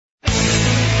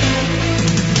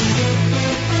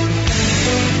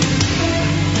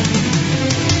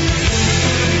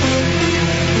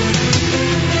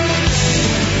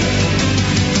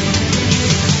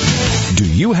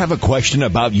have a question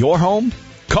about your home?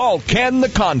 Call Ken the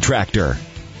Contractor.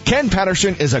 Ken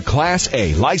Patterson is a Class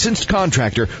A licensed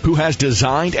contractor who has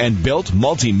designed and built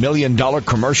multi-million-dollar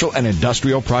commercial and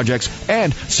industrial projects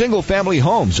and single-family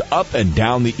homes up and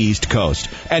down the East Coast.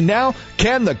 And now,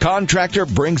 Ken the Contractor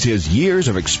brings his years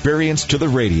of experience to the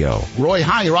radio. Roy,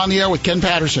 hi, you're on the air with Ken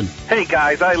Patterson. Hey,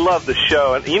 guys, I love the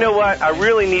show. And you know what? I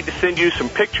really need to send you some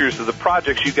pictures of the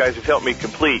projects you guys have helped me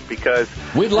complete because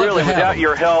really, without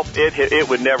your help, it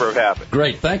would never have happened.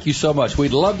 Great. Thank you so much.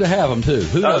 We'd love to have them, too.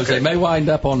 Who knows? They may wind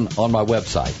up on my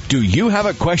website. Do you have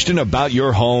a question about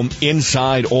your home,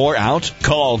 inside or out?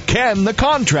 Call Ken the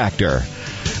Contractor.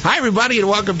 Hi, everybody, and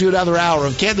welcome to another hour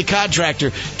of Ken the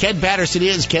Contractor. Ken Patterson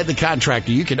is Ken the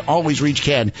Contractor. You can always reach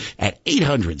Ken at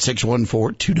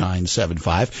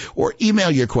 800-614-2975 or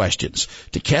email your questions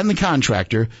to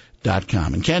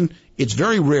kenthecontractor.com. And Ken, it's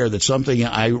very rare that something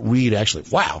I read actually,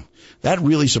 wow, that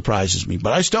really surprises me.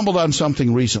 But I stumbled on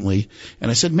something recently, and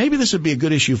I said maybe this would be a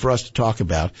good issue for us to talk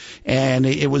about. And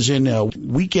it was in a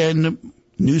weekend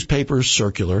newspaper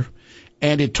circular,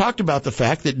 and it talked about the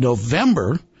fact that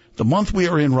November, the month we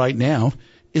are in right now,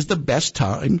 is the best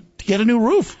time to get a new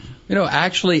roof. You know,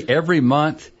 actually, every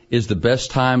month is the best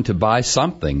time to buy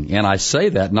something. And I say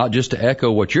that not just to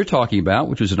echo what you're talking about,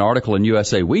 which was an article in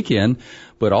USA Weekend,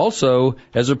 but also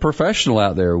as a professional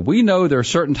out there. We know there are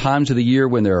certain times of the year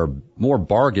when there are more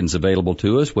bargains available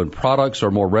to us, when products are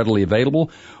more readily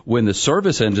available, when the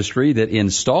service industry that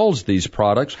installs these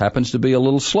products happens to be a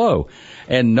little slow.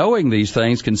 And knowing these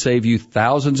things can save you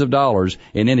thousands of dollars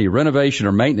in any renovation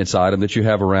or maintenance item that you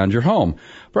have around your home.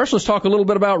 First, let's talk a little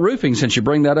bit about roofing, since you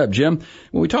bring that up, Jim.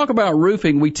 When we talk about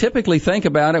roofing, we typically think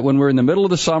about it when we're in the middle of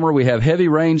the summer, we have heavy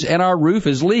rains, and our roof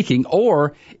is leaking,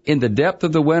 or in the depth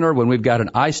of the winter when we've got an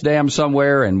ice dam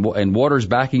somewhere and water's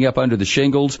backing up under the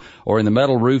shingles or in the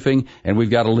metal roofing, and we've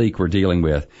got a leak we're dealing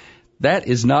with. That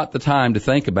is not the time to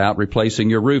think about replacing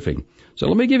your roofing. So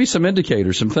let me give you some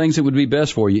indicators, some things that would be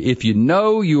best for you. If you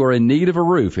know you are in need of a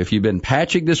roof, if you've been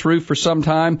patching this roof for some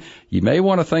time, you may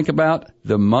want to think about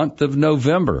the month of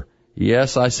November.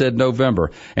 Yes, I said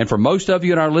November. And for most of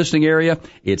you in our listening area,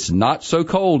 it's not so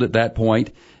cold at that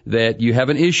point that you have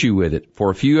an issue with it. For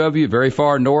a few of you very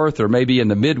far north or maybe in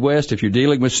the Midwest, if you're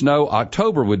dealing with snow,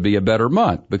 October would be a better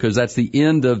month because that's the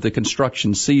end of the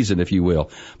construction season, if you will.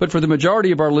 But for the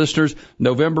majority of our listeners,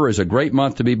 November is a great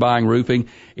month to be buying roofing.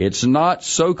 It's not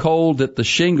so cold that the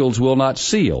shingles will not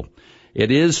seal. It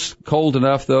is cold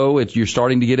enough, though, you're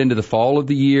starting to get into the fall of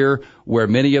the year where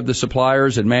many of the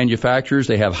suppliers and manufacturers,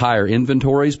 they have higher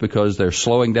inventories because they're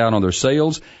slowing down on their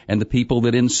sales, and the people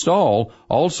that install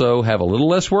also have a little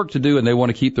less work to do, and they want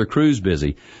to keep their crews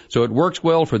busy. So it works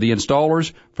well for the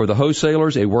installers, for the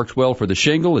wholesalers. It works well for the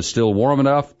shingle. It's still warm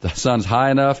enough, the sun's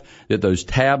high enough that those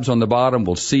tabs on the bottom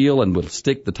will seal and will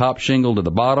stick the top shingle to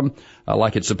the bottom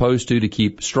like it's supposed to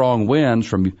keep strong winds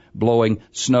from blowing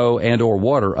snow and or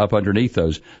water up underneath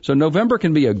those. So November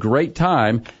can be a great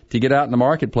time to get out in the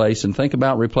marketplace and think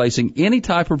about replacing any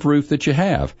type of roof that you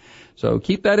have. So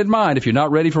keep that in mind. If you're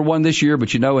not ready for one this year,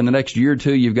 but you know in the next year or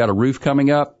two you've got a roof coming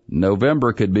up,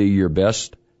 November could be your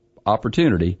best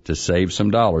opportunity to save some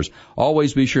dollars.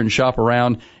 Always be sure and shop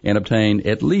around and obtain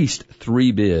at least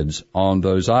 3 bids on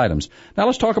those items. Now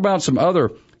let's talk about some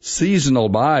other seasonal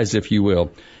buys, if you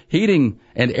will. Heating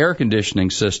and air conditioning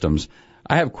systems.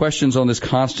 I have questions on this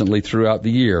constantly throughout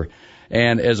the year.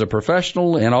 And as a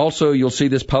professional, and also you'll see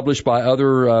this published by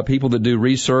other people that do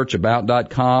research,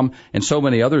 about.com, and so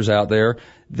many others out there,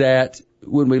 that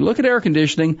when we look at air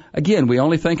conditioning, again, we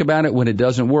only think about it when it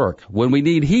doesn't work. When we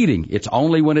need heating, it's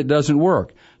only when it doesn't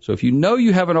work. So if you know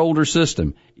you have an older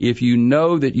system, if you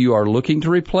know that you are looking to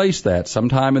replace that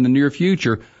sometime in the near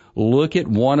future, look at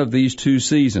one of these 2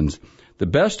 seasons. The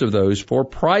best of those for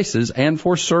prices and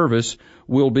for service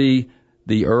will be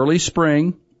the early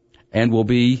spring and will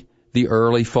be the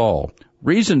early fall.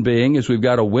 Reason being is we've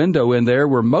got a window in there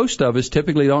where most of us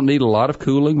typically don't need a lot of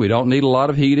cooling. We don't need a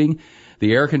lot of heating.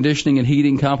 The air conditioning and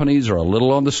heating companies are a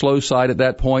little on the slow side at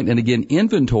that point. And again,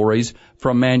 inventories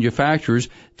from manufacturers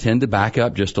tend to back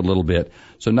up just a little bit.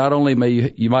 So not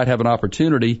only you might have an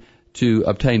opportunity to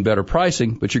obtain better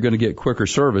pricing, but you're going to get quicker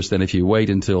service than if you wait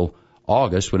until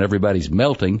August when everybody's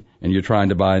melting and you're trying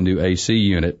to buy a new AC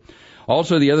unit.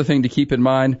 Also, the other thing to keep in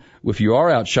mind, if you are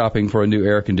out shopping for a new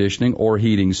air conditioning or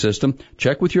heating system,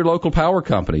 check with your local power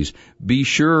companies. Be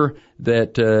sure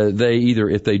that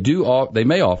they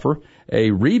may offer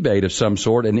a rebate of some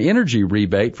sort, an energy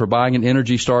rebate for buying an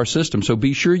Energy Star system. So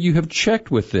be sure you have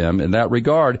checked with them in that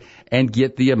regard and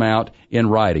get the amount in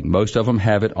writing. Most of them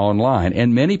have it online.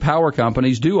 And many power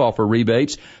companies do offer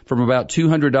rebates from about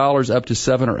 $200 up to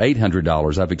 $700 or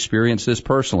 $800. I've experienced this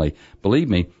personally. Believe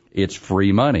me, it's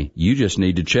free money. You just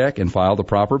need to check and file the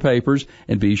proper papers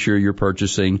and be sure you're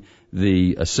purchasing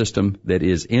a system that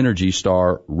is Energy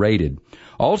Star rated.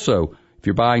 Also, if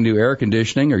you're buying new air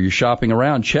conditioning or you're shopping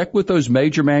around, check with those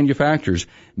major manufacturers.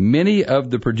 Many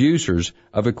of the producers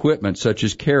of equipment such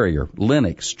as Carrier,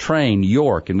 Lennox, Trane,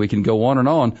 York, and we can go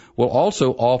on, will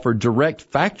also offer direct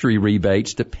factory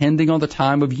rebates depending on the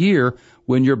time of year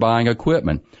when you're buying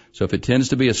equipment. So if it tends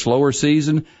to be a slower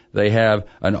season, they have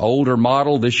an older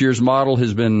model. This year's model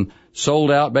has been sold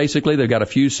out, basically. They've got a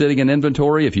few sitting in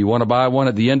inventory. If you want to buy one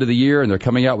at the end of the year and they're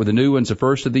coming out with the new ones the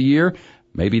first of the year,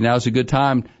 maybe now's a good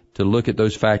time to look at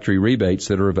those factory rebates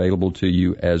that are available to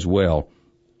you as well.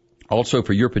 Also,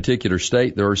 for your particular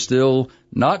state, there are still,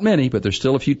 not many, but there's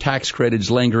still a few tax credits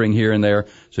lingering here and there.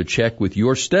 So check with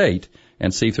your state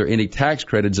and see if there are any tax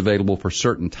credits available for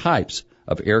certain types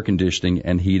of air conditioning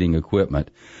and heating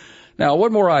equipment. Now,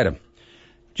 one more item.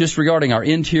 Just regarding our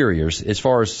interiors, as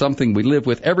far as something we live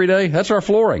with every day, that's our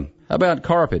flooring. How about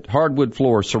carpet, hardwood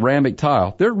floor, ceramic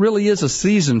tile? There really is a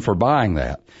season for buying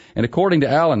that. And according to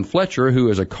Alan Fletcher, who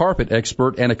is a carpet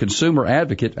expert and a consumer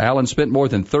advocate, Alan spent more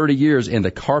than 30 years in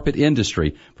the carpet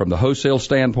industry. From the wholesale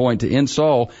standpoint to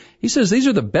install, he says these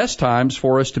are the best times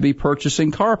for us to be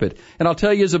purchasing carpet. And I'll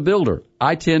tell you, as a builder,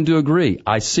 I tend to agree.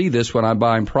 I see this when I'm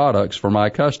buying products for my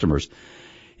customers.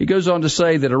 He goes on to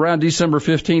say that around December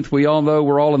 15th, we all know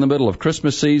we're all in the middle of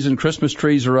Christmas season. Christmas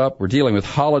trees are up. We're dealing with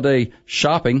holiday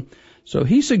shopping. So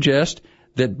he suggests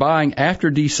that buying after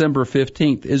December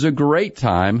 15th is a great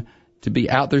time to be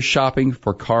out there shopping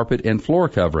for carpet and floor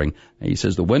covering. And he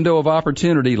says the window of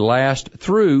opportunity lasts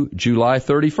through July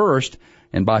 31st.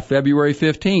 And by February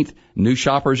 15th, new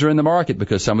shoppers are in the market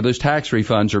because some of those tax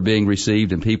refunds are being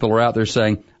received and people are out there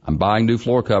saying, I'm buying new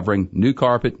floor covering, new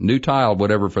carpet, new tile,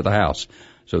 whatever for the house.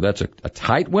 So that's a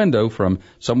tight window from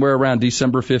somewhere around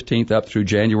December 15th up through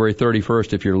January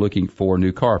 31st if you're looking for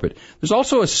new carpet. There's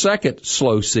also a second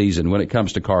slow season when it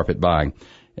comes to carpet buying.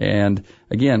 And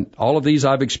again, all of these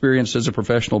I've experienced as a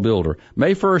professional builder.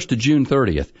 May 1st to June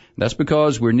 30th. That's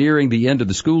because we're nearing the end of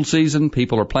the school season.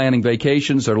 People are planning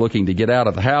vacations. They're looking to get out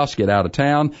of the house, get out of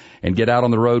town, and get out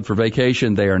on the road for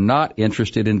vacation. They are not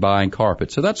interested in buying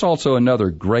carpet. So that's also another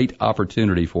great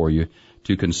opportunity for you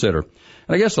to consider.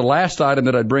 And I guess the last item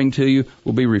that I'd bring to you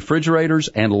will be refrigerators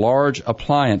and large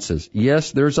appliances.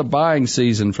 Yes, there's a buying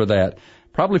season for that.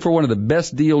 Probably for one of the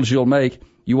best deals you'll make,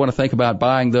 you want to think about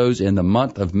buying those in the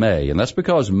month of May. And that's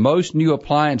because most new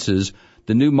appliances,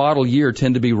 the new model year,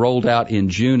 tend to be rolled out in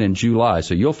June and July.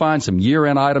 So you'll find some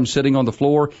year-end items sitting on the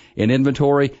floor in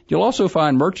inventory. You'll also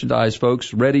find merchandise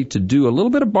folks ready to do a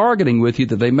little bit of bargaining with you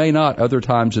that they may not other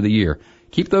times of the year.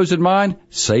 Keep those in mind.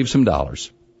 Save some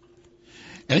dollars.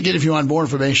 And again, if you want more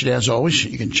information, as always,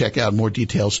 you can check out more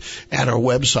details at our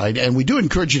website. And we do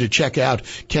encourage you to check out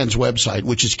Ken's website,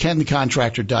 which is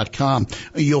kenthecontractor.com.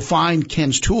 You'll find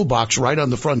Ken's toolbox right on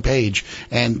the front page,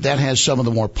 and that has some of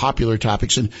the more popular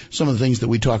topics and some of the things that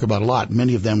we talk about a lot,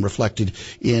 many of them reflected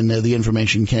in the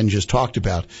information Ken just talked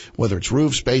about, whether it's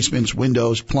roofs, basements,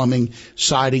 windows, plumbing,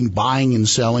 siding, buying and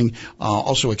selling,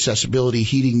 also accessibility,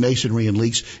 heating, masonry, and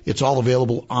leaks. It's all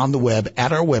available on the web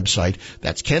at our website.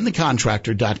 That's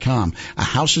kenthecontractor.com. A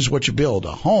house is what you build.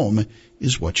 A home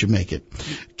is what you make it.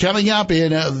 Coming up in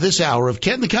this hour of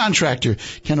Ken the Contractor,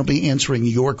 Ken will be answering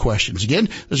your questions. Again,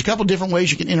 there's a couple different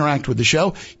ways you can interact with the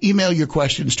show. Email your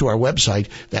questions to our website.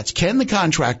 That's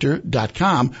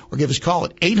kenthecontractor.com, or give us a call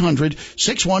at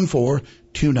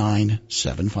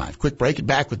 800-614-2975. Quick break and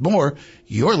back with more.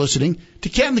 You're listening to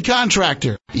Ken the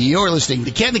Contractor. You're listening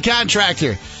to Ken the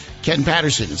Contractor. Ken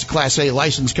Patterson is a Class A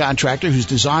licensed contractor who's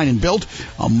designed and built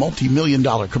a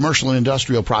multi-million-dollar commercial and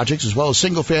industrial projects as well as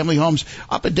single-family homes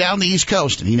up and down the East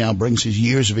Coast. And he now brings his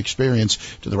years of experience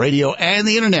to the radio and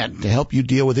the Internet to help you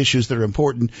deal with issues that are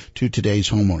important to today's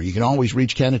homeowner. You can always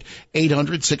reach Ken at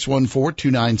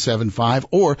 800-614-2975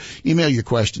 or email your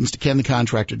questions to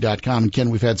kenthecontractor.com. And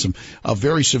Ken, we've had some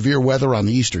very severe weather on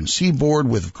the eastern seaboard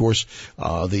with, of course,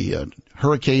 the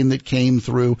hurricane that came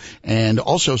through and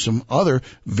also some other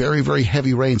very, very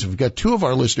heavy rains. We've got two of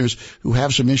our listeners who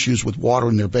have some issues with water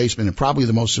in their basement, and probably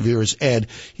the most severe is Ed.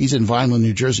 He's in Vineland,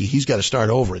 New Jersey. He's got to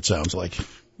start over, it sounds like.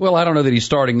 Well, I don't know that he's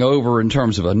starting over in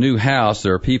terms of a new house.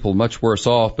 There are people much worse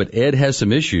off, but Ed has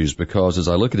some issues because as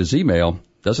I look at his email,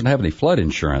 doesn't have any flood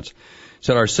insurance.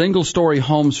 Said our single-story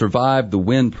home survived the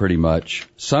wind pretty much,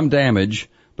 some damage,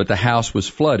 but the house was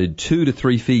flooded 2 to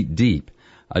 3 feet deep.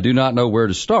 I do not know where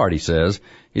to start, he says.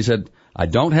 He said, I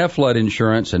don't have flood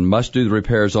insurance and must do the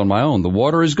repairs on my own. The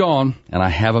water is gone, and I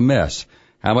have a mess.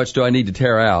 How much do I need to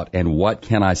tear out, and what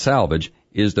can I salvage?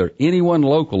 Is there anyone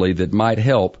locally that might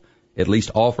help, at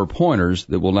least offer pointers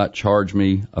that will not charge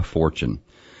me a fortune?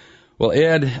 Well,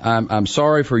 Ed, I'm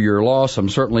sorry for your loss. I'm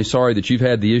certainly sorry that you've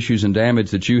had the issues and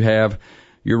damage that you have.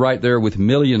 You're right there with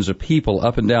millions of people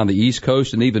up and down the East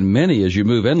Coast, and even many as you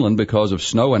move inland because of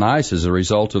snow and ice as a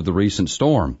result of the recent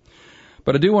storm.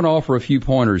 But I do want to offer a few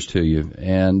pointers to you.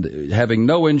 And having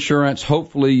no insurance,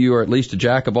 hopefully you are at least a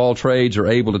jack of all trades or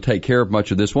able to take care of much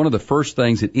of this. One of the first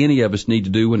things that any of us need to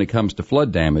do when it comes to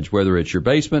flood damage, whether it's your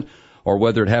basement or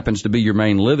whether it happens to be your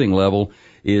main living level,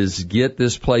 is get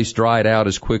this place dried out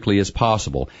as quickly as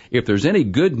possible. If there's any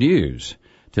good news,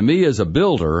 to me as a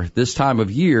builder, this time of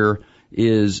year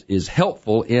is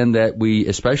helpful in that we,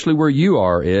 especially where you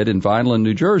are, Ed, in Vineland,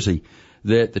 New Jersey,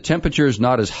 that the temperature is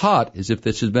not as hot as if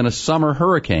this has been a summer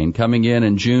hurricane coming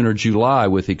in June or July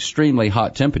with extremely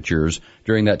hot temperatures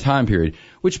during that time period,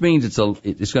 which means it's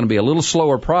going to be a little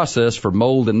slower process for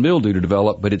mold and mildew to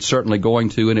develop, but it's certainly going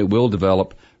to, and it will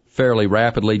develop fairly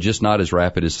rapidly, just not as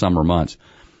rapid as summer months.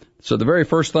 So the very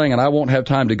first thing, and I won't have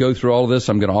time to go through all of this,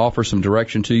 I'm going to offer some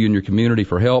direction to you in your community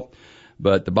for help,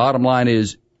 but the bottom line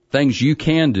is things you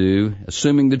can do,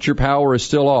 assuming that your power is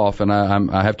still off, and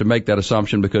I have to make that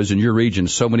assumption because in your region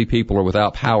so many people are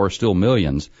without power, still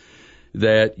millions,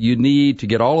 that you need to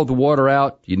get all of the water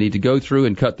out. You need to go through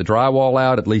and cut the drywall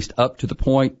out, at least up to the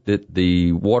point that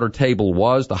the water table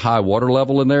was, the high water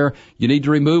level in there. You need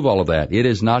to remove all of that. It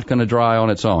is not going to dry on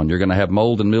its own. You're going to have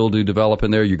mold and mildew develop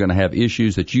in there. You're going to have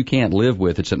issues that you can't live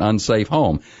with. It's an unsafe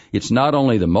home. It's not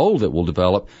only the mold that will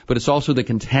develop, but it's also the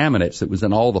contaminants that was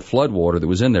in all the flood water that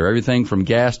was in there. Everything from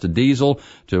gas to diesel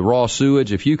to raw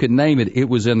sewage. If you could name it, it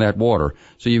was in that water.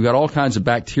 So you've got all kinds of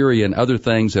bacteria and other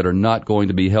things that are not going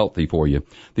to be healthy for you.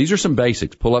 These are some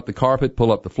basics. Pull up the carpet,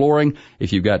 pull up the flooring.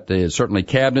 If you've got certainly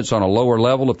cabinets on a lower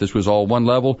level, if this was all one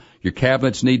level, your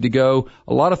cabinets need to go.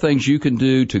 A lot of things you can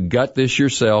do to gut this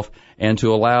yourself and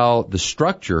to allow the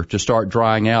structure to start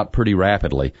drying out pretty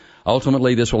rapidly.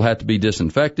 Ultimately, this will have to be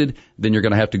disinfected. Then you're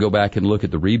going to have to go back and look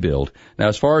at the rebuild. Now,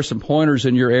 as far as some pointers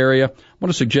in your area, I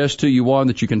want to suggest to you, one,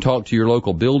 that you can talk to your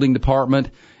local building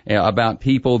department about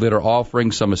people that are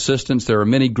offering some assistance. There are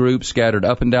many groups scattered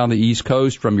up and down the East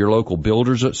Coast from your local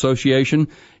builders association.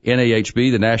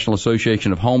 NAHB, the National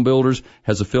Association of Home Builders,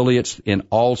 has affiliates in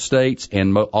all states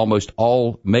and almost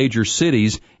all major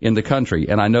cities in the country,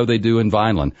 and I know they do in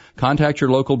Vineland. Contact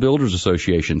your local builders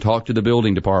association. Talk to the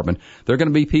building department. There are going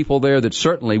to be people there that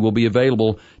certainly will be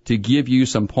available to give you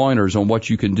some pointers on what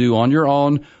you can do on your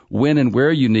own, when and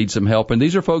where you need some help. And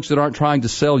these are folks that aren't trying to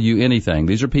sell you anything.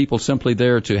 These are people simply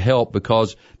there to help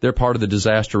because they're part of the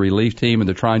disaster relief team and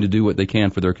they're trying to do what they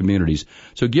can for their communities.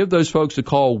 So give those folks a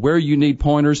call where you need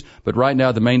pointers, but right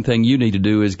now the main thing you need to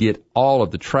do is get all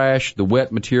of the trash, the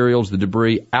wet materials, the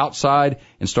debris outside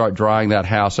and start drying that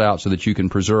house out so that you can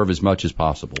preserve as much as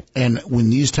possible. And when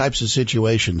these types of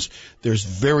situations, there's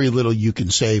very little you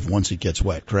can save once it gets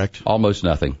wet, correct? Almost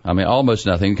nothing. I mean, almost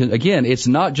nothing. Again, it's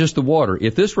not just the water.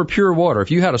 If this were pure water,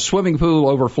 if you had a swimming pool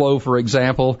overflow, for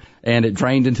example, and it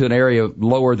drained into an area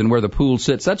lower than where the pool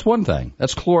sits, that's one thing.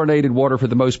 That's chlorinated water for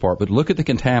the most part. But look at the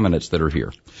contaminants that are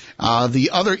here. The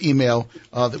other email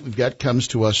that we've got comes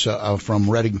to us from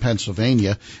Reading,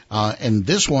 Pennsylvania, and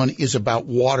this one is about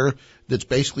water that's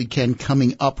basically, Ken,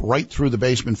 coming up right through the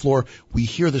basement floor. We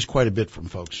hear this quite a bit from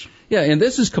folks. Yeah, and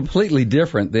this is completely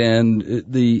different than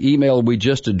the email we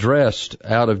just addressed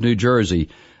out of New Jersey.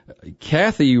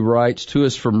 Kathy writes to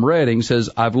us from Reading, says,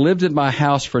 I've lived in my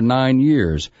house for 9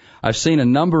 years. I've seen a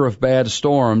number of bad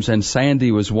storms, and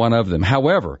Sandy was one of them.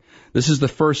 However, this is the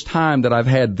first time that I've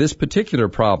had this particular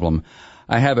problem.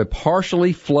 I have a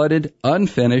partially flooded,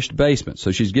 unfinished basement.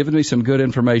 So she's given me some good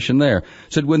information there.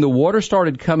 Said when the water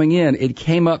started coming in, it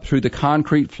came up through the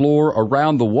concrete floor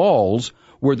around the walls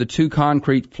where the two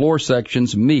concrete floor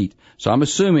sections meet. So I'm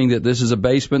assuming that this is a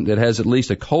basement that has at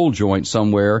least a cold joint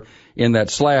somewhere in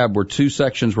that slab where two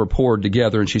sections were poured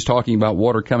together, and she's talking about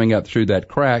water coming up through that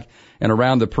crack and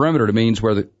around the perimeter means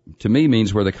where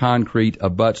the concrete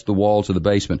abuts the walls of the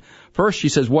basement. First, she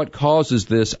says, what causes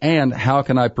this and how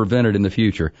can I prevent it in the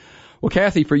future? Well,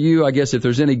 Kathy, for you, I guess if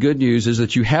there's any good news is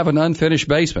that you have an unfinished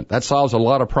basement. That solves a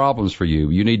lot of problems for you.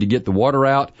 You need to get the water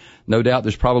out. No doubt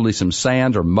there's probably some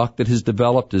sand or muck that has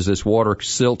developed as this water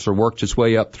silts or works its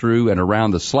way up through and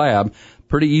around the slab.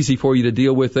 Pretty easy for you to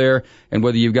deal with there. And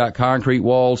whether you've got concrete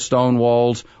walls, stone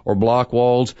walls, or block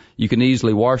walls, you can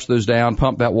easily wash those down,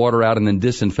 pump that water out, and then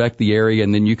disinfect the area,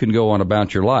 and then you can go on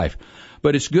about your life.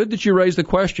 But it's good that you raised the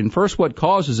question. First, what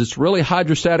causes it's really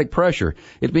hydrostatic pressure.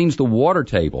 It means the water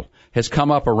table has come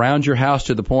up around your house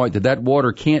to the point that that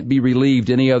water can't be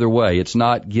relieved any other way. It's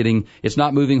not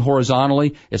moving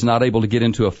horizontally. It's not able to get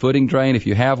into a footing drain if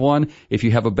you have one. If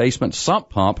you have a basement sump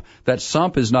pump, that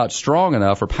sump is not strong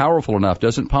enough or powerful enough,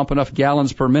 doesn't pump enough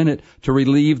gallons per minute to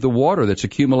relieve the water that's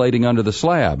accumulating under the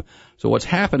slab. So what's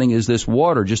happening is this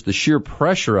water, just the sheer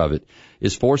pressure of it,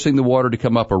 is forcing the water to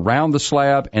come up around the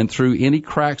slab and through any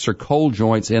cracks or cold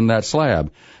joints in that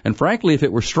slab. And frankly, if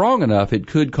it were strong enough, it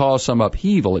could cause some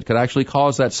upheaval. It could actually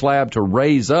cause that slab to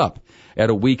raise up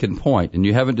at a weakened point. And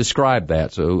you haven't described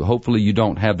that, so hopefully you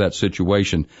don't have that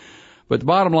situation. But the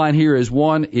bottom line here is,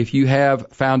 one, if you have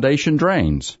foundation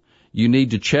drains, you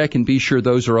need to check and be sure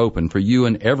those are open for you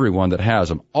and everyone that has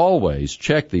them. Always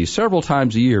check these several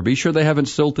times a year. Be sure they haven't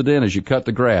silted in as you cut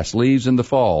the grass, leaves in the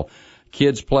fall,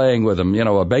 kids playing with them,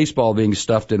 a baseball being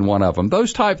stuffed in one of them.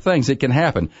 Those type things, it can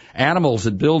happen. Animals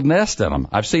that build nests in them.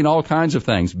 I've seen all kinds of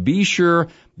things. Be sure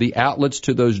the outlets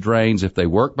to those drains, if they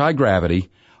work by gravity,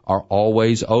 are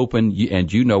always open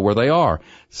and you know where they are.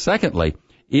 Secondly,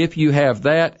 if you have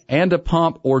that and a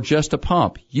pump or just a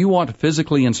pump, you want to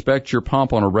physically inspect your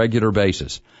pump on a regular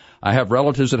basis. I have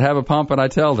relatives that have a pump, and I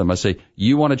tell them, I say,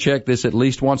 you want to check this at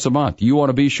least once a month. You want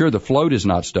to be sure the float is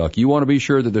not stuck. You want to be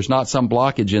sure that there's not some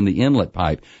blockage in the inlet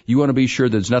pipe. You want to be sure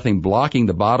there's nothing blocking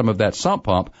the bottom of that sump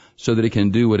pump so that it can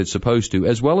do what it's supposed to,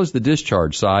 as well as the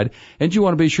discharge side. And you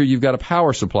want to be sure you've got a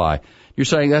power supply. You're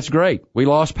saying, that's great. We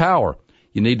lost power.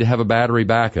 You need to have a battery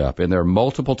backup, and there are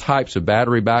multiple types of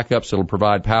battery backups that will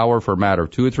provide power for a matter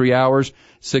of 2 or 3 hours,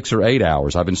 6 or 8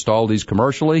 hours. I've installed these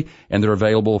commercially, and they're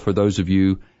available for those of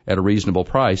you at a reasonable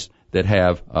price that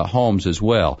have homes as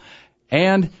well.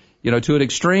 And, to an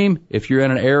extreme, if you're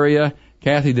in an area,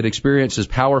 Kathy, that experiences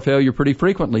power failure pretty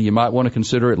frequently, you might want to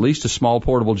consider at least a small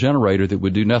portable generator that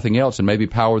would do nothing else and maybe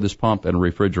power this pump and a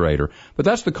refrigerator. But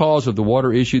that's the cause of the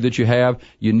water issue that you have.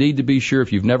 You need to be sure,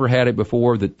 if you've never had it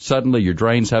before, that suddenly your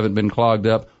drains haven't been clogged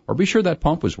up, or be sure that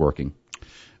pump was working.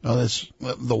 That's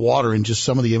the water, and just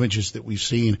some of the images that we've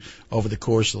seen over the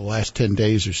course of the last 10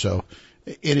 days or so.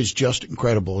 It is just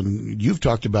incredible. And you've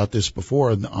talked about this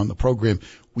before on the program.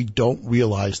 We don't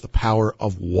realize the power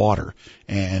of water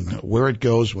and where it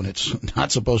goes when it's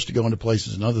not supposed to go into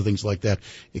places and other things like that.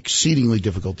 Exceedingly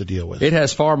difficult to deal with. It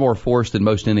has far more force than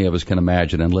most any of us can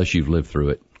imagine unless you've lived through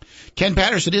it. Ken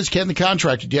Patterson is Ken the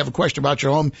Contractor. Do you have a question about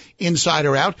your home, inside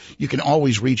or out? You can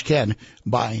always reach Ken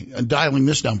by dialing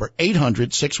this number,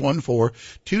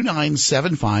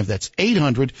 800-614-2975. That's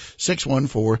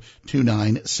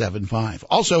 800-614-2975.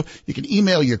 Also, you can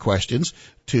email your questions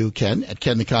to Ken at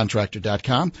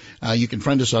KenTheContractor.com. You can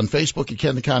friend us on Facebook at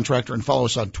Ken the Contractor and follow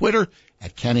us on Twitter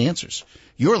at Ken Answers.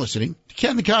 You're listening to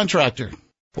Ken the Contractor.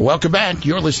 Welcome back.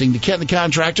 You're listening to Ken the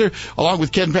Contractor, along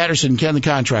with Ken Patterson, Ken the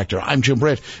Contractor. I'm Jim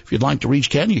Britt. If you'd like to reach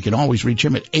Ken, you can always reach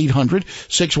him at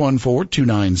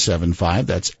 800-614-2975.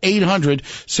 That's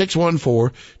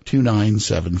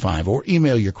 800-614-2975. Or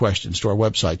email your questions to our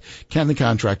website,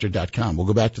 KenTheContractor.com. We'll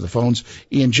go back to the phones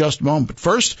in just a moment. But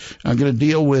first, I'm going to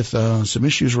deal with some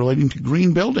issues relating to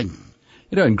green building.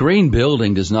 And green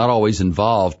building does not always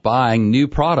involve buying new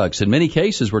products. In many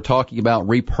cases, we're talking about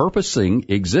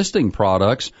repurposing existing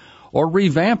products or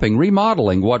revamping,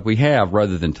 remodeling what we have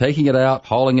rather than taking it out,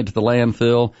 hauling it to the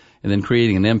landfill, and then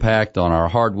creating an impact on our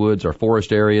hardwoods, our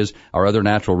forest areas, our other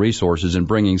natural resources, and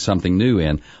bringing something new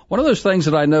in. One of those things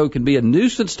that I know can be a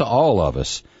nuisance to all of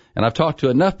us, and I've talked to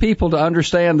enough people to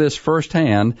understand this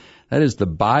firsthand, that is the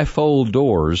bifold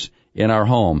doors in our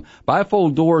home.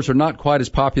 Bifold doors are not quite as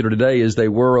popular today as they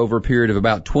were over a period of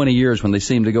about 20 years when they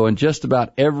seemed to go in just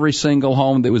about every single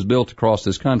home that was built across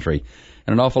this country.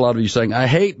 And an awful lot of you saying, I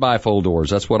hate bifold doors.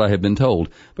 That's what I have been told.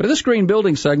 But in this green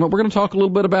building segment, we're going to talk a little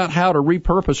bit about how to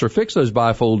repurpose or fix those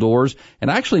bifold doors and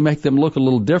actually make them look a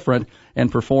little different and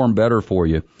perform better for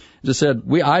you. As I said,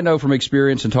 I know from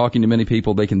experience and talking to many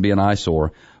people, they can be an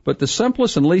eyesore. But the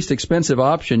simplest and least expensive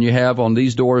option you have on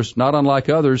these doors, not unlike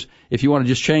others, if you want to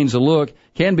just change the look,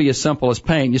 can be as simple as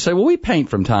paint. You say, well, we paint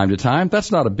from time to time.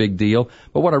 That's not a big deal.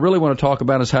 But what I really want to talk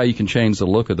about is how you can change the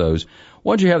look of those.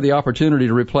 Once you have the opportunity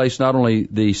to replace not only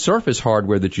the surface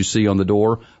hardware that you see on the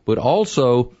door, but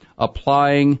also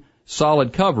applying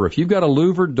solid cover. If you've got a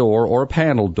louvered door or a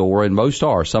paneled door, and most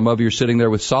are, some of you are sitting there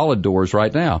with solid doors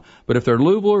right now, but if they're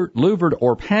louvered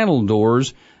or paneled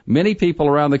doors, many people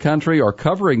around the country are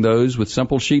covering those with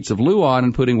simple sheets of Luan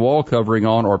and putting wall covering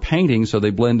on or painting so they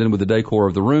blend in with the decor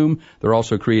of the room. They're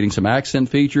also creating some accent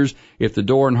features. If the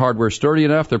door and hardware is sturdy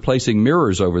enough, they're placing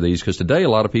mirrors over these, because today a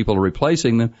lot of people are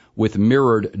replacing them with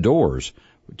mirrored doors.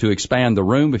 to expand the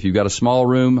room. If you've got a small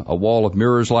room, a wall of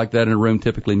mirrors like that in a room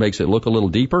typically makes it look a little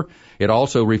deeper. It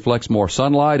also reflects more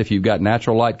sunlight. If you've got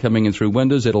natural light coming in through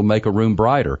windows, it'll make a room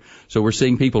brighter. So we're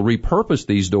seeing people repurpose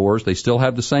these doors. They still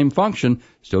have the same function,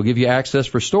 still give you access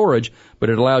for storage, but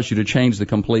it allows you to change the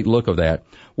complete look of that.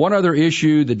 One other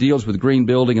issue that deals with green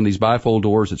building and these bifold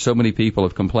doors that so many people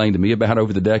have complained to me about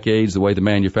over the decades, the way the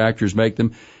manufacturers make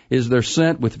them, is they're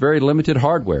sent with very limited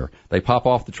hardware. They pop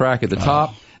off the track at the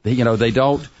top. They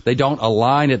don't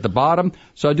align at the bottom.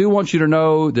 So I do want you to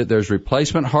know that there's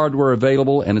replacement hardware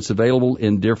available, and it's available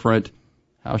in different,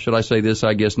 how should I say this,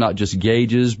 I guess not just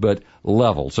gauges, but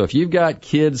levels. So if you've got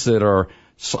kids that are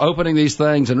opening these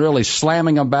things and really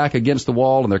slamming them back against the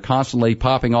wall and they're constantly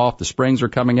popping off, the springs are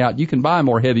coming out, you can buy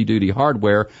more heavy-duty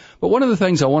hardware. But one of the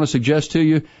things I want to suggest to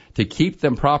you to keep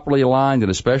them properly aligned, and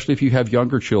especially if you have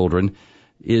younger children,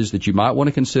 is that you might want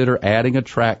to consider adding a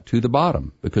track to the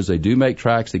bottom, because they do make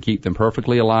tracks that keep them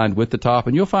perfectly aligned with the top,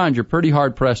 and you'll find you're pretty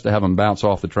hard-pressed to have them bounce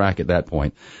off the track at that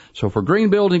point. So for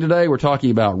green building today, we're talking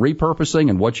about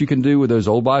repurposing and what you can do with those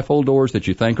old bifold doors that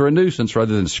you think are a nuisance.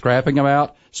 Rather than scrapping them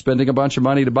out, spending a bunch of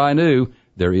money to buy new,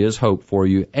 there is hope for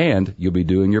you, and you'll be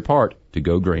doing your part to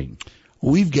go green.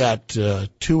 We've got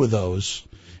two of those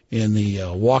in the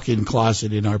walk-in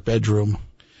closet in our bedroom.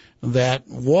 That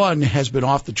one has been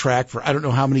off the track for I don't know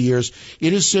how many years.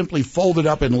 It is simply folded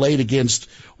up and laid against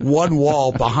one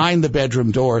wall behind the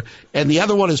bedroom door, and the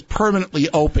other one is permanently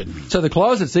open. So the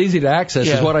closet's easy to access,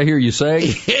 is what I hear you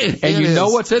say. And you know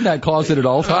what's in that closet at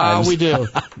all times. We do.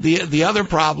 The other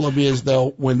problem is,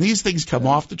 though, when these things come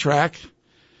off the track,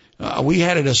 we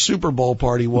had at a Super Bowl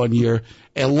party one year,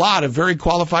 a lot of very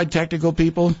qualified technical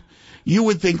people. You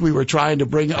would think we were trying to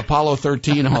bring Apollo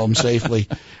 13 home safely.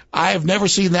 I have never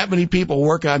seen that many people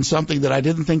work on something that I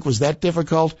didn't think was that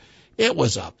difficult. It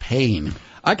was a pain.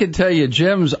 I can tell you,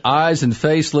 Jim's eyes and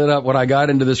face lit up when I got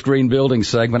into this green building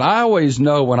segment. I always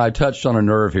know when I touched on a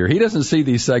nerve here. He doesn't see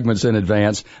these segments in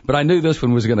advance, but I knew this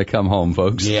one was going to come home,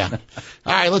 folks. Yeah.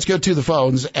 All right, let's go to the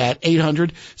phones at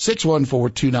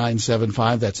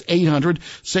 800-614-2975. That's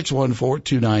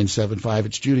 800-614-2975.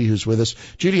 It's Judy who's with us.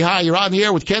 Judy, hi, you're on the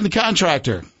air with Ken the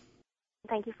Contractor.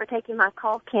 Thank you for taking my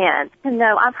call, Ken.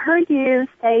 No, I've heard you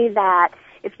say that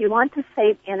if you want to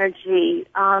save energy,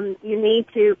 you need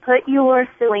to put your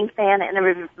ceiling fan in a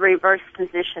reverse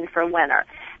position for winter.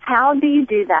 How do you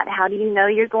do that? How do you know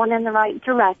you're going in the right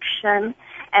direction?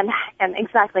 And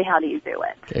exactly how do you do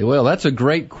it? Okay, well, that's a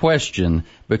great question,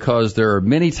 because there are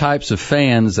many types of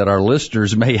fans that our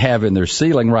listeners may have in their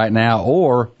ceiling right now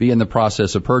or be in the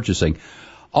process of purchasing.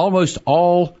 Almost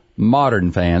all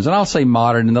modern fans, and I'll say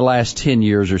modern in the last 10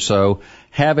 years or so,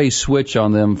 have a switch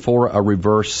on them for a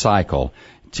reverse cycle.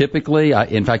 Typically,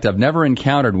 in fact, I've never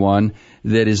encountered one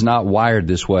that is not wired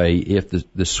this way. If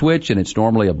the switch, and it's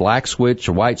normally a black switch,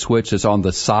 a white switch, is on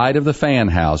the side of the fan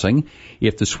housing,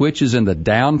 if the switch is in the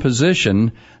down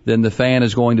position, then the fan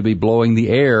is going to be blowing the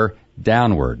air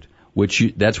downward,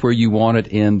 that's where you want it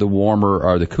in the warmer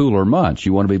or the cooler months.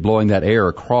 You want to be blowing that air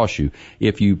across you.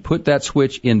 If you put that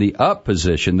switch in the up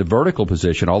position, the vertical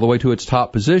position, all the way to its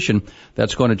top position,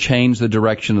 that's going to change the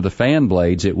direction of the fan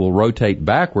blades. It will rotate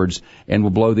backwards and will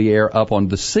blow the air up on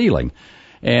the ceiling.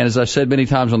 And as I've said many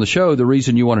times on the show, the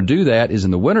reason you want to do that is in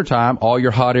the wintertime, all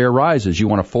your hot air rises. You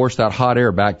want to force that hot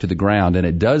air back to the ground, and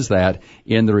it does that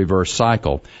in the reverse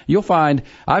cycle. You'll find,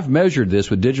 I've measured this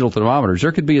with digital thermometers,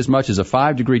 there could be as much as a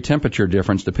 5-degree temperature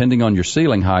difference depending on your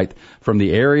ceiling height from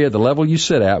the area, the level you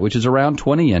sit at, which is around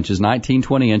 20 inches, 19,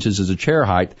 20 inches is a chair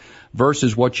height,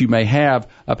 versus what you may have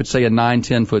up at, say, a 9,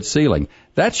 10-foot ceiling.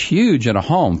 That's huge in a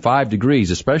home, 5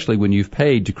 degrees, especially when you've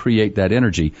paid to create that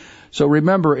energy. So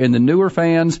remember, in the newer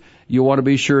fans, you want to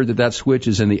be sure that that switch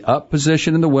is in the up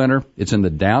position in the winter, it's in the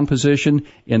down position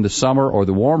in the summer or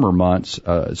the warmer months,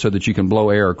 so that you can blow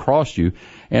air across you.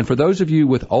 And for those of you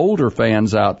with older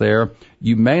fans out there,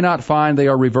 you may not find they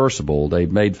are reversible.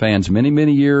 They've made fans many,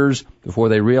 many years before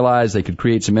they realized they could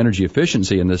create some energy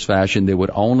efficiency in this fashion that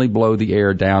would only blow the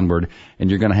air downward, and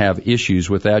you're going to have issues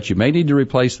with that. You may need to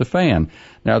replace the fan.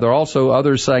 Now, there are also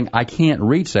others saying, I can't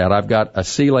reach that. I've got a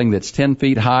ceiling that's 10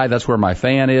 feet high. That's where my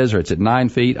fan is, or it's at 9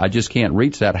 feet. I just can't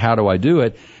reach that. How do I do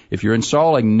it? If you're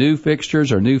installing new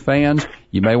fixtures or new fans,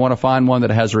 you may want to find one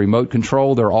that has a remote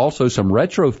control. There are also some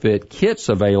retrofit kits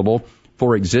available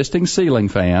for existing ceiling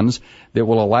fans that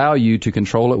will allow you to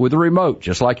control it with a remote,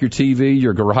 just like your TV,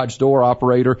 your garage door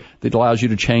operator, that allows you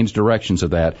to change directions of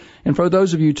that. And for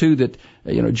those of you, too, that,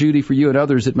 Judy, for you and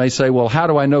others that may say, well, how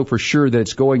do I know for sure that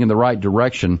it's going in the right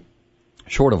direction,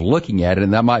 short of looking at it,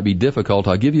 and that might be difficult,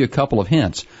 I'll give you a couple of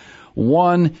hints.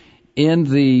 One, in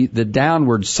the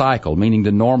downward cycle, meaning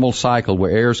the normal cycle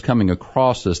where air is coming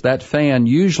across us, that fan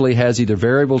usually has either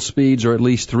variable speeds or at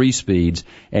least 3 speeds,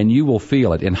 and you will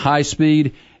feel it. In high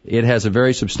speed, it has a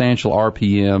very substantial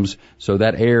RPMs, so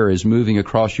that air is moving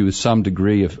across you with some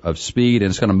degree of speed, and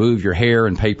it's going to move your hair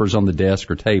and papers on the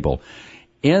desk or table.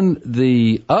 In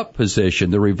the up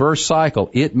position, the reverse cycle,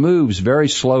 it moves very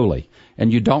slowly,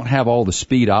 and you don't have all the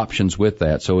speed options with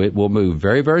that, so it will move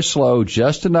very, very slow,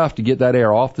 just enough to get that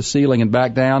air off the ceiling and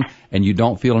back down, and you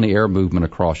don't feel any air movement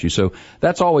across you. So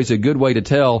that's always a good way to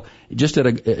tell, just at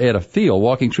a feel,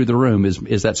 walking through the room,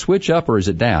 is that switch up or is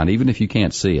it down, even if you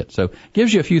can't see it. So it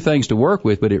gives you a few things to work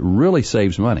with, but it really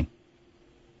saves money.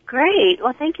 Great.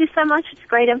 Well, thank you so much. It's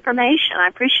great information. I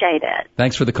appreciate it.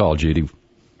 Thanks for the call, Judy.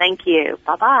 Thank you.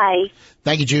 Bye-bye.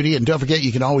 Thank you, Judy. And don't forget,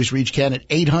 you can always reach Ken at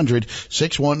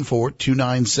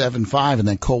 800-614-2975. And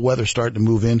then cold weather starting to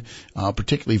move in,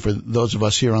 particularly for those of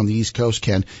us here on the East Coast,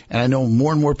 Ken. And I know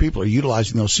more and more people are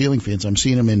utilizing those ceiling fans. I'm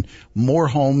seeing them in more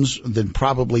homes than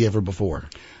probably ever before.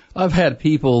 I've had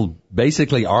people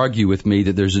basically argue with me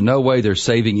that there's no way they're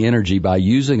saving energy by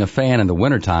using a fan in the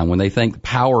wintertime when they think the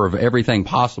power of everything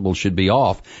possible should be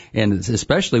off, and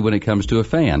especially when it comes to a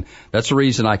fan. That's the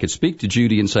reason I could speak to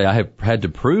Judy and say I have had to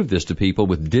prove this to people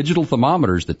with digital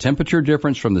thermometers, the temperature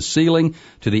difference from the ceiling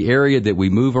to the area that we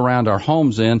move around our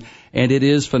homes in, and it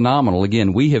is phenomenal.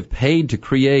 Again, we have paid to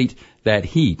create that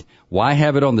heat. Why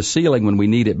have it on the ceiling when we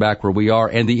need it back where we are?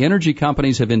 And the energy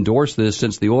companies have endorsed this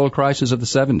since the oil crisis of the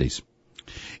 70s.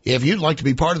 If you'd like to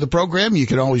be part of the program, you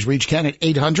can always reach Ken at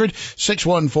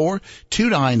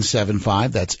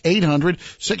 800-614-2975. That's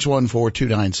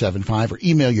 800-614-2975, or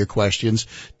email your questions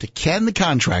to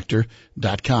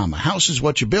kenthecontractor.com. A house is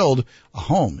what you build. A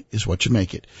home is what you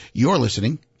make it. You're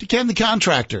listening to Ken the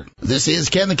Contractor. This is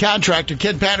Ken the Contractor.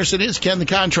 Ken Patterson is Ken the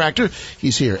Contractor.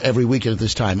 He's here every weekend at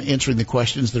this time answering the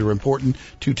questions that are important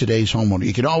to today's homeowner.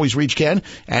 You can always reach Ken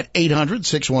at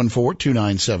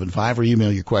 800-614-2975, or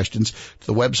email your questions to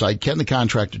the website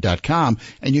kenthecontractor.com.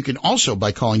 And you can also,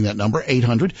 by calling that number,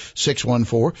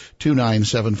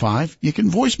 800-614-2975, you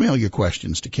can voicemail your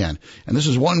questions to Ken. And this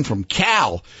is one from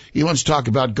Cal. He wants to talk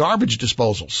about garbage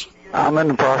disposals. I'm in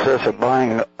the process of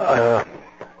buying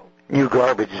new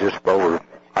garbage disposal.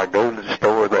 I go to the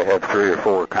store, they have 3 or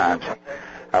 4 kinds.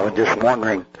 I was just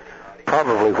wondering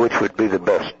probably which would be the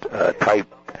best type,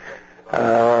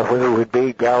 whether it would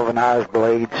be galvanized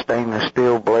blades, stainless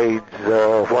steel blades,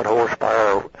 what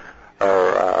horsepower,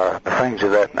 or things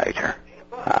of that nature.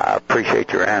 I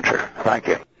appreciate your answer. Thank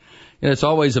you. And it's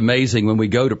always amazing when we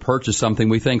go to purchase something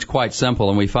we think is quite simple,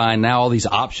 and we find now all these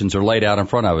options are laid out in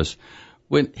front of us.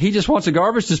 When he just wants a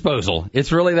garbage disposal.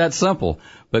 It's really that simple.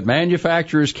 But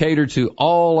manufacturers cater to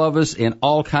all of us in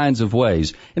all kinds of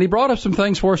ways. And he brought up some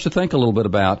things for us to think a little bit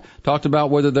about. Talked about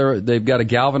whether they've got a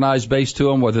galvanized base to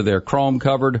them, whether they're chrome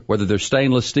covered, whether they're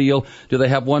stainless steel. Do they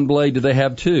have 1 blade? Do they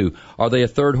have 2? Are they a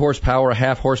 1/3 horsepower, a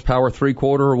 1/2 horsepower,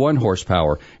 3/4, or 1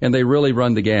 horsepower? And they really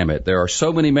run the gamut. There are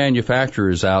so many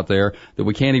manufacturers out there that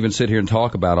we can't even sit here and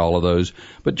talk about all of those.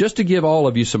 But just to give all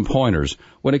of you some pointers,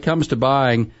 when it comes to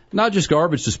buying not just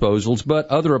garbage disposals, but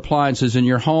other appliances in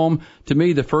your home, to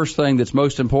me, the first thing that's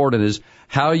most important is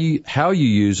how you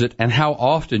use it and how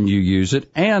often you use it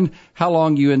and how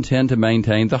long you intend to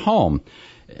maintain the home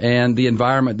and the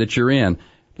environment that you're in.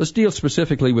 Let's deal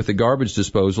specifically with the garbage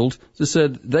disposals. As I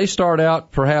said, they start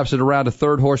out perhaps at around a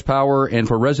 1/3 horsepower, and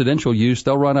for residential use,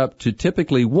 they'll run up to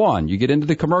typically 1. You get into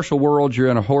the commercial world, you're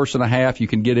in a 1.5 horse, you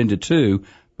can get into 2,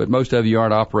 but most of you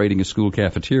aren't operating a school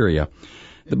cafeteria.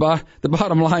 The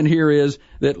bottom line here is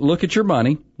that look at your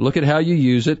money, look at how you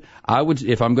use it.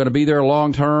 If I'm going to be there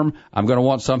long term, I'm going to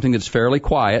want something that's fairly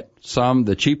quiet.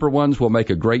 The cheaper ones will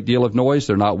make a great deal of noise.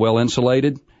 They're not well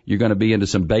insulated. You're going to be into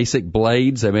some basic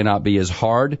blades. They may not be as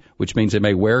hard, which means they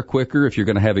may wear quicker if you're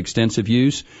going to have extensive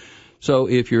use. So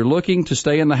if you're looking to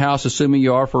stay in the house, assuming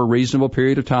you are for a reasonable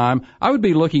period of time, I would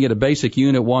be looking at a basic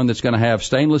unit, one that's going to have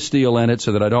stainless steel in it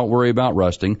so that I don't worry about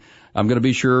rusting. I'm going to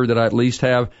be sure that I at least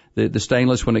have the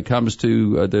stainless when it comes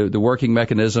to the working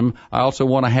mechanism. I also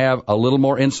want to have a little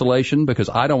more insulation because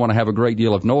I don't want to have a great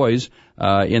deal of noise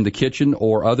in the kitchen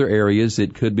or other areas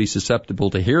that could be susceptible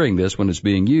to hearing this when it's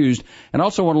being used. And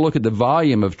also want to look at the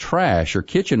volume of trash or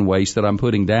kitchen waste that I'm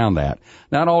putting down that.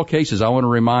 Now, in all cases, I want to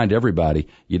remind everybody,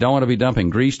 you don't want to be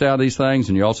dumping grease down these things,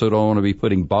 and you also don't want to be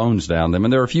putting bones down them.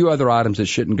 And there are a few other items that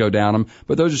shouldn't go down them,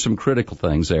 but those are some critical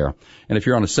things there. And if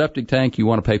you're on a septic tank, you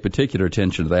want to pay particular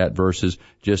attention to that versus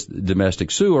just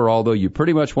domestic sewer, although you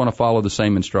pretty much want to follow the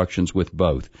same instructions with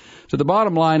both. So the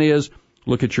bottom line is,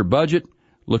 look at your budget,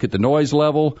 look at the noise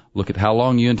level, look at how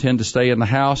long you intend to stay in the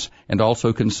house, and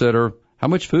also consider how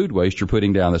much food waste you're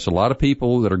putting down. There's a lot of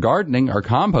people that are gardening are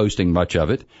composting much of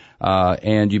it,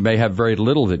 and you may have very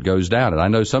little that goes down. And I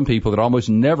know some people that almost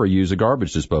never use a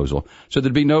garbage disposal. So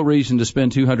there'd be no reason to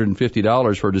spend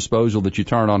 $250 for a disposal that you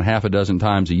turn on half a dozen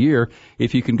times a year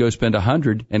if you can go spend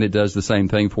 $100 and it does the same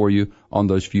thing for you on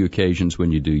those few occasions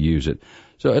when you do use it.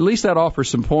 So at least that offers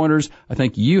some pointers. I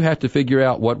think you have to figure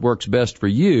out what works best for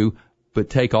you, but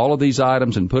take all of these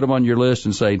items and put them on your list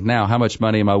and say, now, how much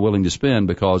money am I willing to spend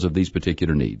because of these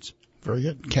particular needs? Very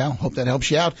good. Cal, hope that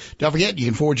helps you out. Don't forget, you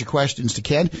can forward your questions to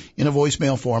Ken in a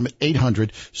voicemail form at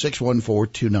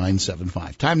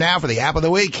 800-614-2975. Time now for the App of the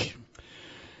Week.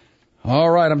 All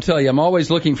right, I'm telling you, I'm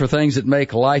always looking for things that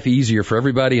make life easier for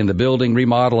everybody in the building,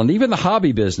 remodel, and even the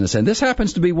hobby business. And this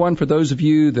happens to be one for those of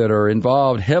you that are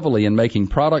involved heavily in making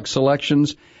product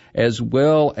selections, as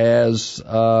well as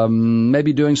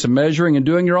maybe doing some measuring and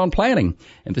doing your own planning.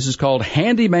 And this is called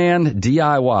Handyman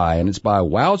DIY, and it's by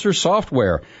Wowzer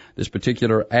Software. This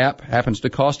particular app happens to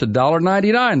cost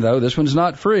 $1.99, though. This one's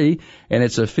not free, and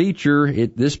it's a feature.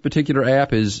 This particular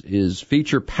app is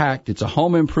feature-packed. It's a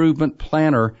home improvement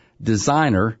planner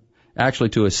designer, actually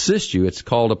to assist you. It's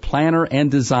called a planner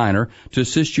and designer to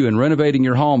assist you in renovating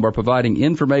your home by providing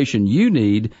information you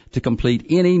need to complete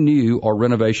any new or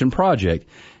renovation project.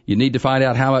 You need to find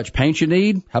out how much paint you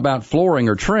need. How about flooring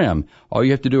or trim? All you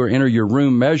have to do is enter your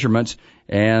room measurements,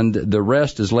 and the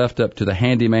rest is left up to the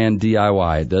Handyman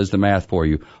DIY. It does the math for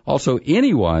you. Also,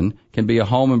 anyone can be a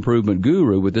home improvement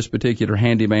guru with this particular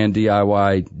Handyman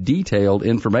DIY detailed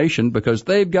information because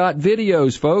they've got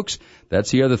videos, folks.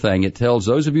 That's the other thing. It tells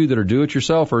those of you that are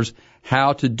do-it-yourselfers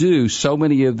how to do so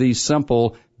many of these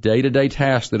simple day-to-day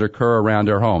tasks that occur around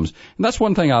our homes. And that's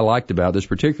one thing I liked about this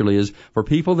particularly is for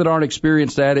people that aren't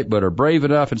experienced at it but are brave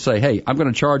enough and say, hey, I'm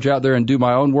going to charge out there and do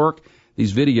my own work,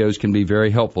 these videos can be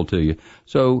very helpful to you.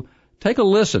 So take a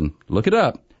listen. Look it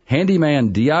up.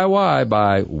 Handyman DIY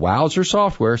by Wowzer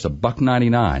Software. It's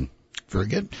 $1.99. Very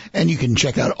good. And you can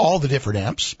check out all the different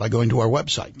apps by going to our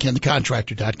website,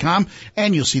 kenthecontractor.com,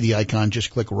 and you'll see the icon.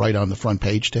 Just click right on the front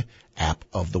page to App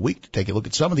of the Week to take a look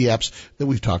at some of the apps that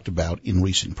we've talked about in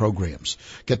recent programs.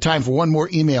 Got time for one more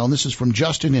email, and this is from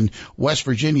Justin in West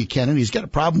Virginia, Ken, and he's got a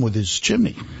problem with his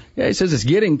chimney. Yeah, he says it's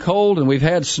getting cold and we've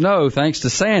had snow thanks to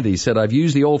Sandy. He said, I've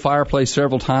used the old fireplace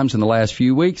several times in the last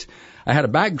few weeks. I had a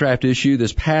backdraft issue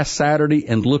this past Saturday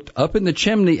and looked up in the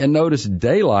chimney and noticed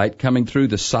daylight coming through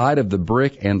the side of the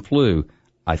brick and flue.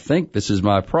 I think this is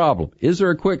my problem. Is there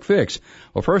a quick fix?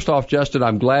 Well, first off, Justin,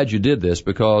 I'm glad you did this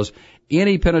because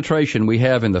any penetration we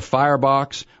have in the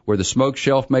firebox where the smoke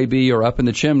shelf may be or up in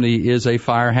the chimney is a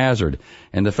fire hazard.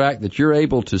 And the fact that you're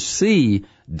able to see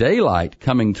daylight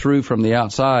coming through from the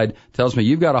outside tells me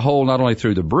you've got a hole not only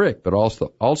through the brick but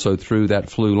also through that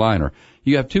flue liner.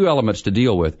 You have two elements to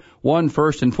deal with. One,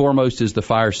 first and foremost, is the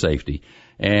fire safety.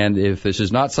 And if this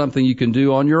is not something you can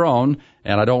do on your own,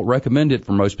 and I don't recommend it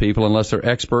for most people unless they're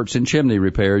experts in chimney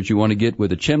repairs, you want to get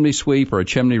with a chimney sweep or a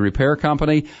chimney repair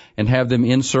company and have them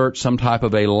insert some type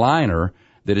of a liner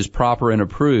that is proper and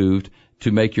approved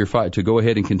to make your to go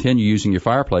ahead and continue using your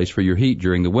fireplace for your heat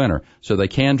during the winter. So they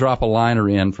can drop a liner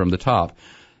in from the top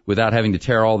without having to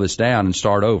tear all this down and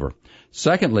start over.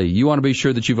 Secondly, you want to be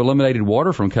sure that you've eliminated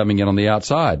water from coming in on the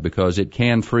outside because it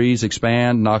can freeze,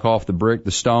 expand, knock off the brick,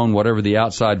 the stone, whatever the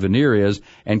outside veneer is,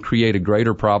 and create a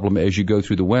greater problem as you go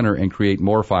through the winter and create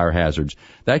more fire hazards.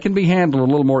 That can be handled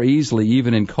a little more easily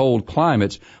even in cold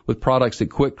climates with products that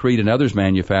Quikrete and others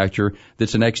manufacture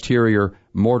that's an exterior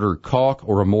mortar caulk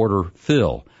or a mortar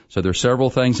fill. So there are several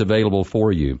things available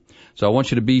for you. So I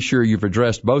want you to be sure you've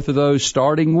addressed both of those,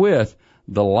 starting with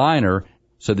the liner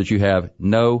so that you have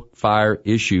no fire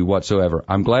issue whatsoever.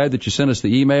 I'm glad that you sent us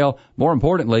the email. More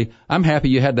importantly, I'm happy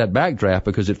you had that backdraft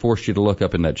because it forced you to look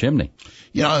up in that chimney.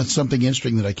 You know, it's something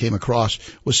interesting that I came across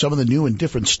was some of the new and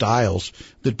different styles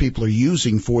that people are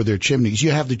using for their chimneys. You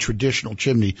have the traditional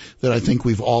chimney that I think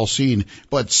we've all seen,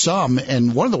 but some,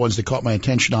 and one of the ones that caught my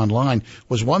attention online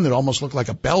was one that almost looked like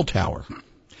a bell tower.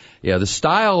 Yeah, the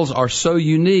styles are so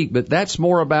unique, but that's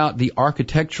more about the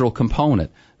architectural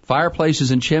component.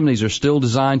 Fireplaces and chimneys are still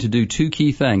designed to do two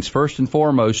key things. First and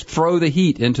foremost, throw the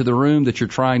heat into the room that you're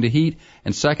trying to heat,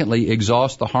 and secondly,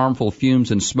 exhaust the harmful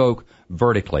fumes and smoke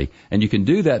vertically. And you can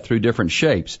do that through different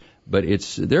shapes, but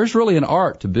there's really an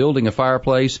art to building a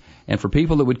fireplace, and for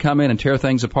people that would come in and tear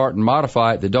things apart and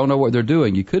modify it that don't know what they're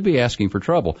doing, you could be asking for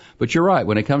trouble. But you're right,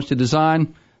 when it comes to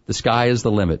design, the sky is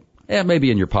the limit. Yeah,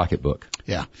 maybe in your pocketbook.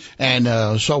 Yeah.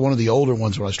 And saw one of the older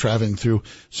ones when I was traveling through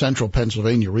central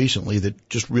Pennsylvania recently that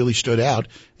just really stood out.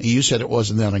 And you said it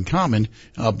wasn't that uncommon,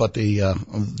 but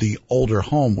the older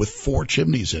home with 4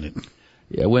 chimneys in it.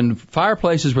 Yeah, when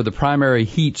fireplaces were the primary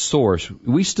heat source,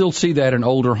 we still see that in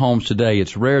older homes today.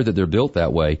 It's rare that they're built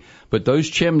that way. But those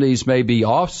chimneys may be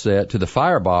offset to the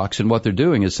firebox, and what they're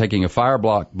doing is taking a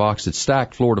firebox that's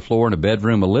stacked floor to floor in a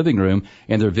bedroom, a living room,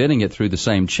 and they're venting it through the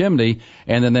same chimney,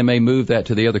 and then they may move that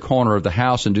to the other corner of the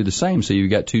house and do the same. So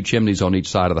you've got 2 chimneys on each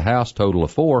side of the house, total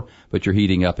of 4, but you're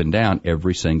heating up and down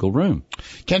every single room.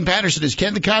 Ken Patterson is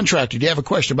Ken the Contractor. Do you have a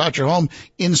question about your home,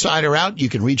 inside or out? You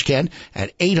can reach Ken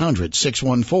at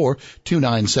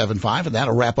 800-614-2975, and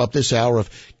that'll wrap up this hour of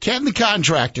Ken the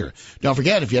Contractor. Don't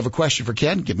forget, if you have a question for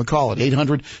Ken, give him a call at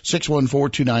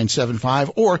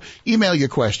 800-614-2975 or email your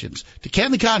questions to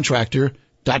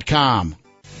kenthecontractor.com.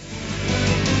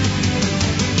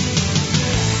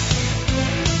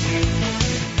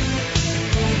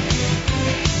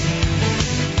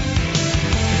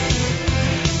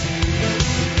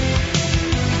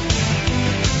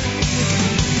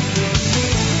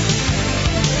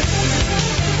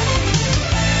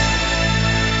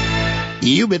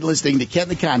 You've been listening to Ken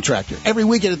the Contractor. Every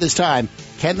weekend at this time,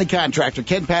 Ken the Contractor,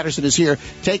 Ken Patterson, is here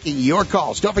taking your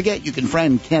calls. Don't forget, you can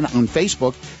friend Ken on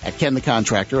Facebook at Ken the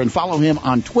Contractor and follow him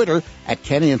on Twitter at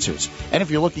Ken Answers. And if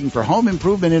you're looking for home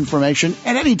improvement information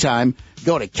at any time,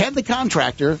 go to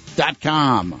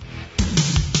kenthecontractor.com.